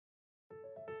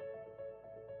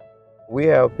We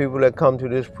have people that come to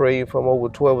this parade from over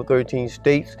 12 or 13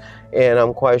 states, and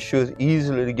I'm quite sure it's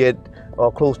easily to get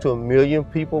close to 1 million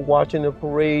people watching the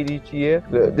parade each year.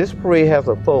 This parade has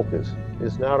a focus.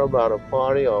 It's not about a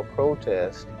party or a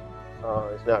protest.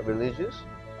 It's not religious,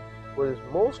 but it's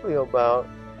mostly about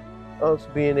us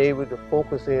being able to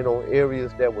focus in on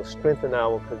areas that will strengthen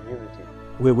our community.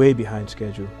 We're way behind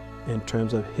schedule in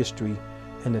terms of history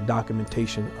and the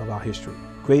documentation of our history.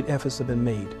 Great efforts have been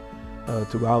made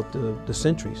throughout the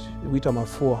centuries. We're talking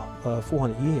about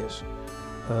 400 years.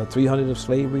 300 of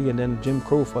slavery and then Jim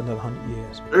Crow for another 100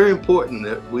 years. Very important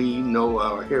that we know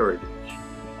our heritage,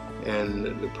 and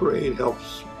the parade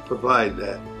helps provide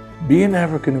that. Being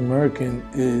African American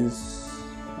is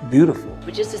beautiful.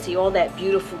 But just to see all that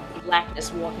beautiful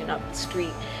blackness walking up the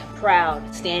street,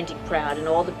 proud, standing proud, and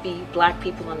all the black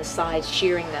people on the sides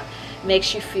cheering them,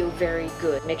 makes you feel very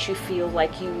good, makes you feel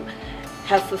like you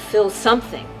have fulfilled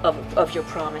something of your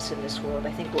promise in this world.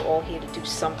 I think we're all here to do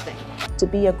something. To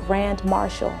be a Grand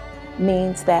Marshal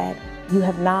means that you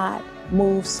have not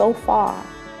moved so far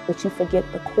that you forget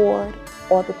the cord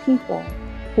or the people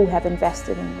who have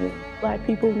invested in you. Black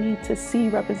people need to see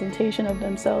representation of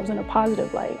themselves in a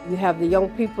positive light. You have the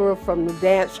young people from the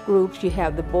dance groups, you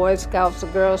have the Boy Scouts, the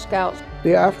Girl Scouts.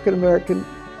 The African American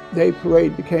Day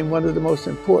Parade became one of the most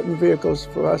important vehicles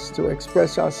for us to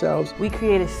express ourselves. We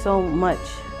created so much,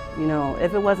 you know,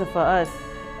 if it wasn't for us,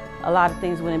 a lot of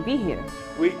things wouldn't be here.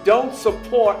 We don't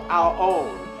support our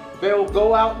own. They'll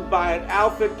go out and buy an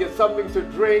outfit, get something to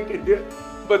drink,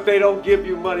 but they don't give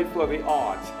you money for the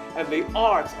arts. And the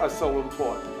arts are so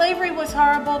important. Slavery was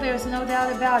horrible, there's no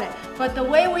doubt about it. But the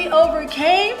way we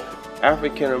overcame...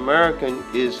 African American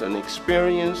is an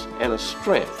experience and a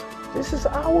strength. This is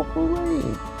our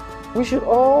parade. We should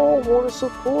all want to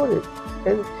support it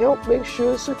and help make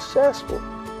sure it's successful.